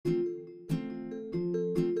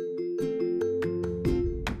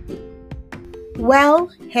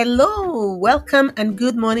Hello, welcome, and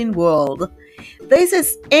good morning, world. This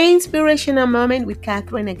is Inspirational Moment with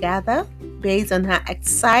Catherine Agatha, based on her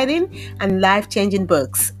exciting and life changing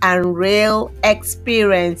books and real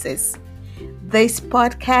experiences. This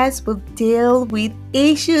podcast will deal with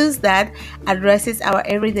issues that addresses our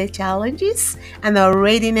everyday challenges and our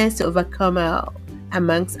readiness to overcome all,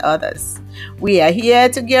 amongst others. We are here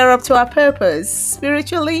to gear up to our purpose,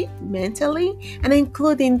 spiritually, mentally, and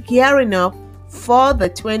including gearing up for the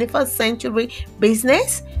 21st century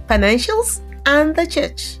business, financials, and the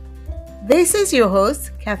church. This is your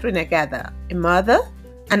host, Catherine Agatha, a mother,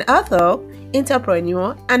 an author,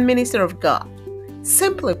 entrepreneur, and minister of God.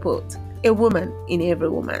 Simply put, a woman in every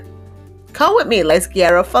woman. Come with me, let's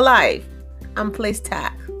gear up for life. And please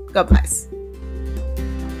tag. God bless.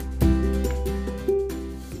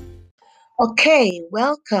 Okay,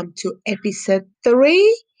 welcome to episode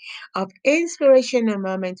 3 of Inspirational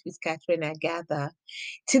Moments with Catherine Agatha.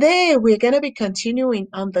 Today, we're going to be continuing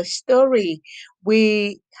on the story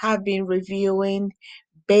we have been reviewing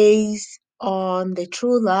based on the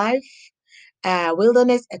true life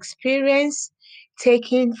wilderness experience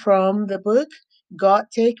taken from the book God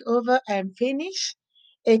Take Over and Finish,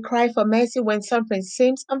 A Cry for Mercy When Something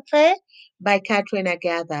Seems Unfair by Catherine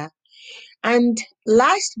Agatha. And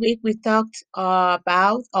last week we talked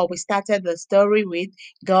we started the story with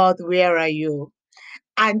God, Where Are You?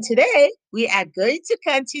 And today we are going to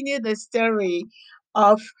continue the story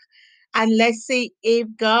of And let's see if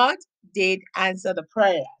God did answer the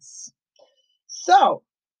prayers. So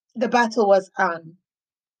the battle was on.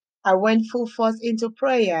 I went full force into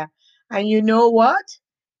prayer. And you know what?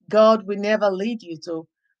 God will never lead you to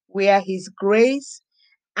where His grace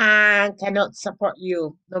and cannot support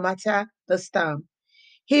you, no matter the storm.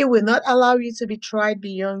 He will not allow you to be tried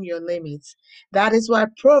beyond your limits. That is why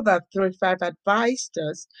Proverbs 3:5 advised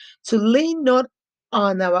us to lean not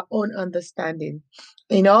on our own understanding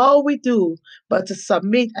in all we do, but to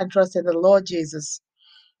submit and trust in the Lord Jesus.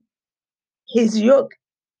 His yoke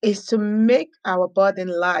is to make our burden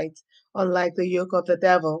light, unlike the yoke of the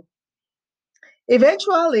devil.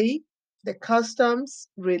 Eventually, the customs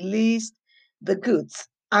released the goods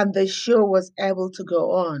and the show was able to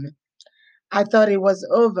go on. I thought it was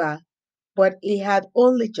over, but it had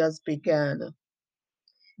only just begun.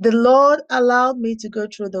 The Lord allowed me to go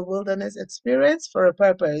through the wilderness experience for a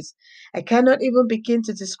purpose. I cannot even begin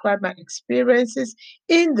to describe my experiences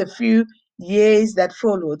in the few years that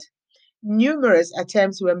followed. Numerous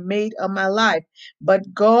attempts were made on my life,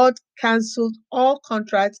 but God canceled all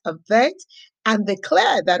contracts of death and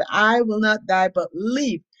declared that I will not die but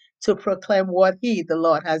live to proclaim what He, the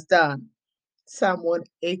Lord, has done. Psalm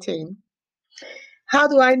 118. How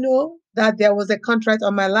do I know that there was a contract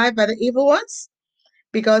on my life by the evil ones?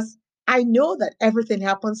 Because I know that everything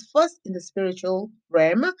happens first in the spiritual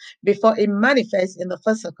realm before it manifests in the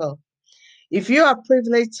physical. If you are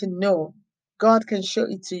privileged to know, God can show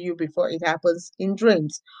it to you before it happens in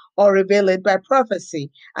dreams or reveal it by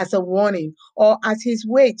prophecy as a warning or as His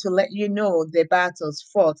way to let you know the battles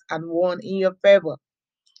fought and won in your favor.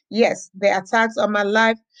 Yes, the attacks on my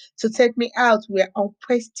life to take me out were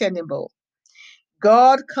unquestionable.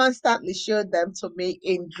 God constantly showed them to me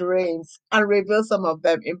in dreams and revealed some of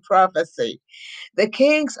them in prophecy. The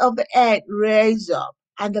kings of the earth raise up,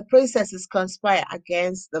 and the princesses conspire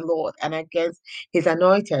against the Lord and against His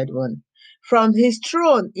anointed one. From His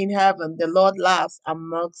throne in heaven, the Lord laughs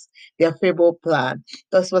amongst their feeble plan.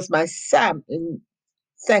 This was my psalm in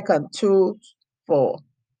Second 2 4.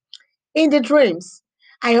 In the dreams,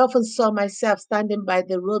 I often saw myself standing by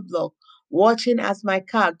the roadblock, watching as my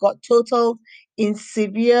car got totaled in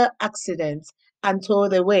severe accidents and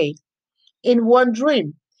towed away. In one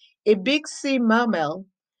dream, a big sea mammal,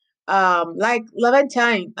 like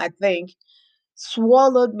Levantine, I think,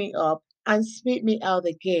 swallowed me up and spit me out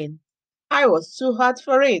again. I was too hot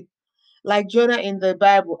for it, like Jonah in the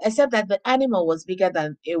Bible, except that the animal was bigger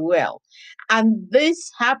than a whale. And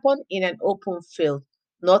this happened in an open field,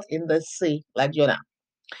 not in the sea, like Jonah.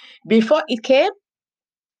 Before it came,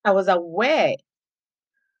 I was aware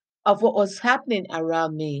of what was happening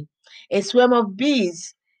around me. A swarm of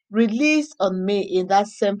bees released on me in that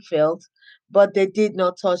same field, but they did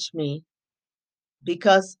not touch me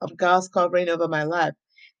because of God's covering over my life.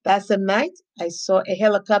 That same night, I saw a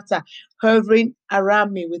helicopter hovering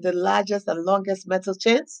around me with the largest and longest metal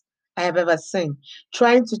chains I have ever seen,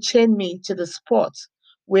 trying to chain me to the spot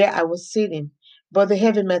where I was sitting, but the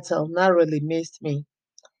heavy metal narrowly missed me.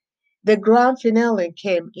 The grand finale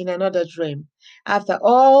came in another dream. After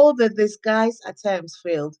all the disguised attempts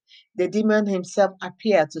failed, the demon himself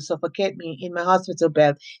appeared to suffocate me in my hospital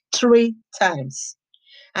bed 3 times.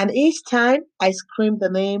 And each time I screamed the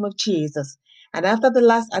name of Jesus. And after the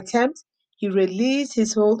last attempt, he released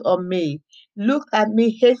his hold on me, looked at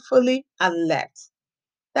me hatefully, and left.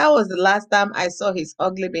 That was the last time I saw his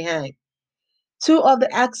ugly behind. Two of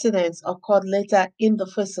the accidents occurred later in the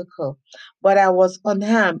physical, but I was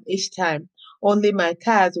unharmed each time. Only my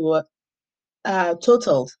cars were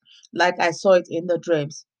totaled, like I saw it in the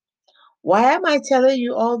dreams. Why am I telling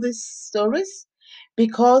you all these stories?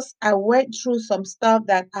 Because I went through some stuff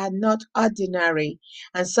that are not ordinary.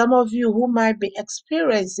 And some of you who might be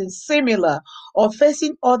experiencing similar or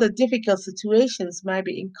facing other difficult situations might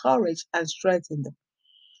be encouraged and strengthened.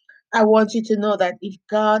 I want you to know that if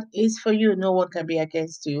God is for you, no one can be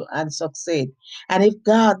against you and succeed. And if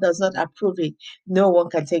God does not approve it, no one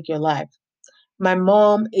can take your life. My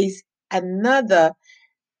mom is another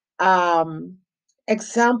um,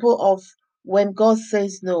 example of when God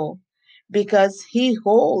says no, because He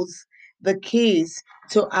holds the keys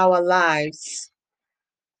to our lives.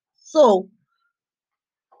 So,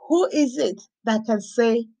 who is it that can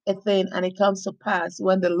say a thing and it comes to pass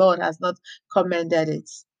when the Lord has not commanded it?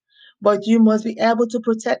 But you must be able to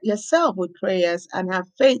protect yourself with prayers and have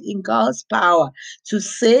faith in God's power to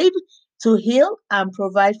save, to heal, and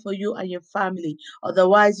provide for you and your family.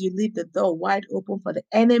 Otherwise, you leave the door wide open for the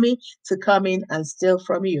enemy to come in and steal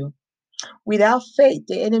from you. Without faith,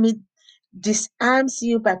 the enemy disarms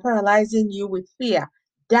you by paralyzing you with fear,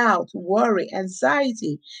 doubt, worry,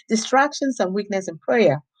 anxiety, distractions, and weakness in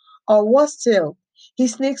prayer. Or worse still, he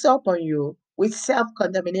sneaks up on you with self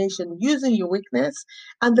condemnation, using your weakness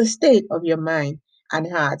and the state of your mind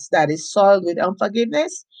and heart that is soiled with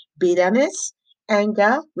unforgiveness, bitterness,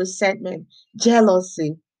 anger, resentment,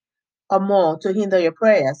 jealousy, or more to hinder your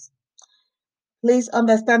prayers. Please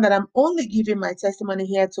understand that I'm only giving my testimony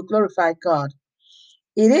here to glorify God.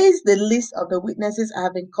 It is the least of the witnesses I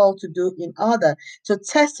have been called to do in order to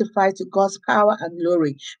testify to God's power and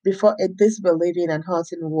glory before a disbelieving and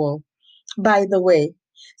hurting world. By the way,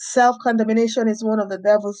 self condemnation is one of the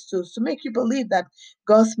devil's tools to make you believe that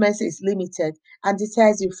God's mercy is limited and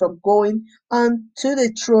deters you from going on to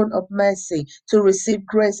the throne of mercy to receive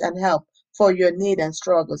grace and help for your need and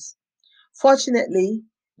struggles. Fortunately,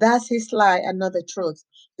 that's his lie and not the truth.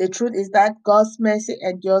 The truth is that God's mercy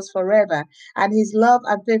endures forever and his love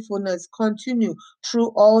and faithfulness continue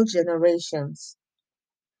through all generations.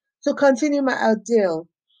 To continue my ordeal,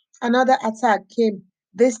 another attack came.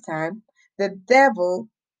 This time, the devil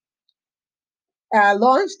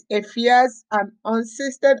launched a fierce and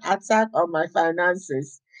unceasing attack on my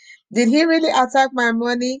finances. Did he really attack my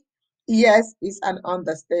money? Yes, it's an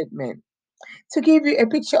understatement. To give you a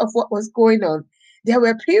picture of what was going on, there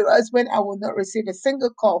were periods when I would not receive a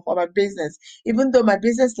single call for my business, even though my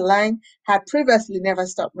business line had previously never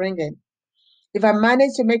stopped ringing. If I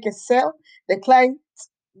managed to make a sale, the client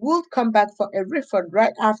would come back for a refund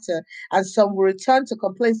right after, and some would return to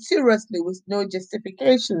complain seriously with no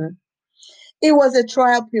justification. It was a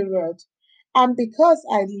trial period, and because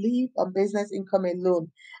I live on business income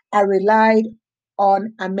alone, I relied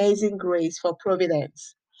on amazing grace for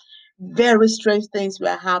providence. Very strange things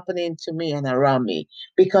were happening to me and around me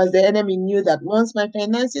because the enemy knew that once my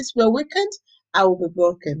finances were weakened, I would be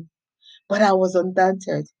broken. But I was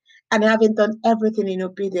undaunted. And having done everything in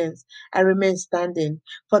obedience, I remain standing.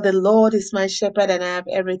 For the Lord is my shepherd, and I have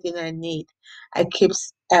everything I need. I keep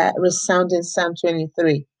resounding Psalm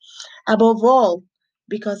 23. Above all,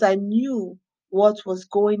 because I knew what was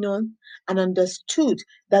going on and understood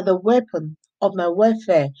that the weapon of my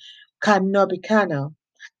warfare cannot be carnal,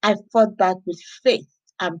 I fought back with faith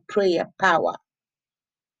and prayer power.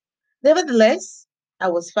 Nevertheless, I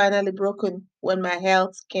was finally broken when my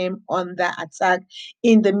health came under attack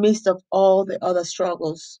in the midst of all the other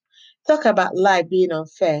struggles. Talk about life being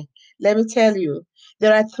unfair. Let me tell you,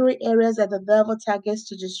 there are three areas that the devil targets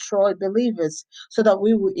to destroy believers so that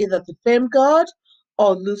we will either defame God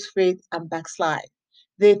or lose faith and backslide.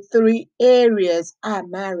 The three areas are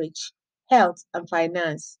marriage, health, and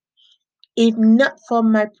finance. If not for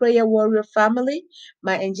my prayer warrior family,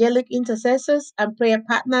 my angelic intercessors and prayer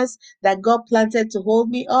partners that God planted to hold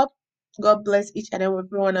me up, God bless each and every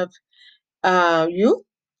one of you,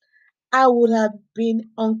 I would have been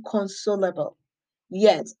unconsolable.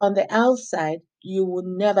 Yet on the outside, you would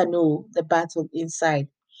never know the battle inside.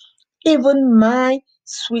 Even my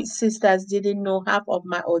sweet sisters didn't know half of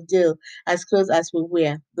my ordeal as close as we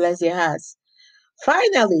were. Bless your hearts.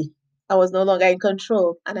 Finally, I was no longer in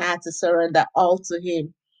control and I had to surrender all to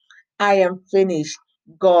Him. I am finished.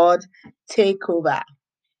 God, take over.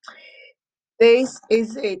 This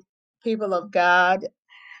is it, people of God.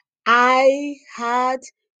 I had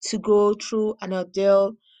to go through an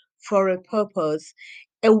ordeal for a purpose.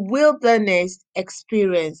 a wilderness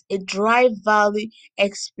experience, a dry valley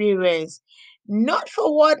experience, not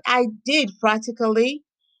for what I did practically,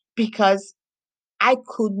 because I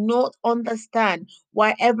could not understand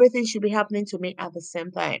why everything should be happening to me at the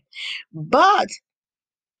same time. But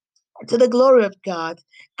to the glory of God,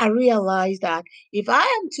 I realized that if I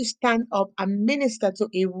am to stand up and minister to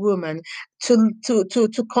a woman to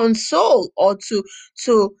console or to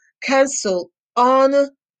cancel on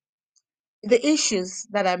the issues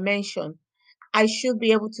that I mentioned, I should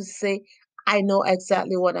be able to say, I know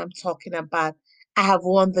exactly what I'm talking about. I have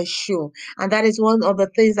won the show. And that is one of the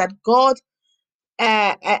things that God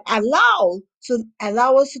allow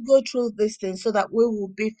us to go through this thing so that we will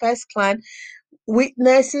be first class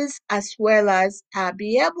witnesses, as well as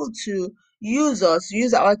be able to use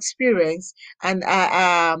our experience and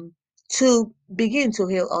to begin to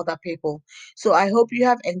heal other people. So I hope you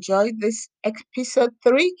have enjoyed this episode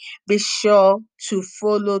 3. Be sure to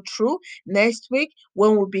follow through next week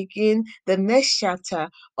when we begin the next chapter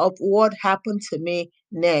of what happened to me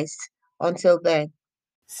next. Until then.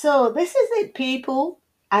 So this is it, people.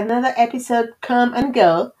 Another episode come and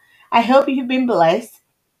go. I hope you've been blessed.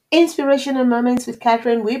 Inspirational Moments with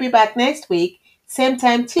Catherine will be back next week, same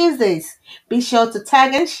time Tuesdays. Be sure to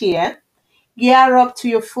tag and share. Gear up to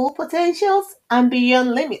your full potentials and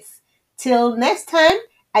beyond limits. Till next time,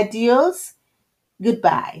 adios,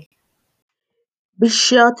 goodbye. Be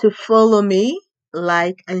sure to follow me,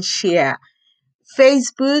 like, and share.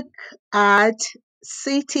 Facebook at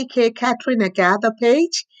CTK Catherine Agatha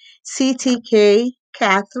page, CTK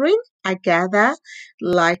Catherine Agatha,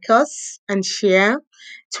 like us and share.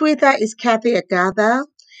 Twitter is Kathy Agatha.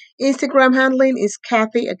 Instagram handling is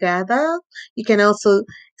Kathy Agatha. You can also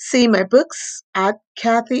see my books at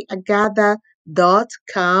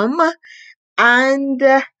kathyagatha.com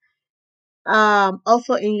and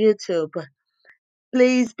also in YouTube.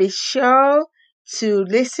 Please be sure to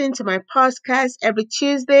listen to my podcast every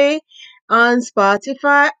Tuesday on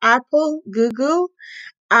Spotify, Apple, Google.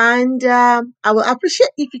 And I will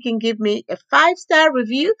appreciate if you can give me a 5-star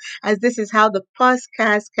review, as this is how the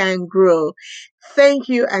podcast can grow. Thank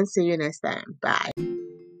you and see you next time. Bye.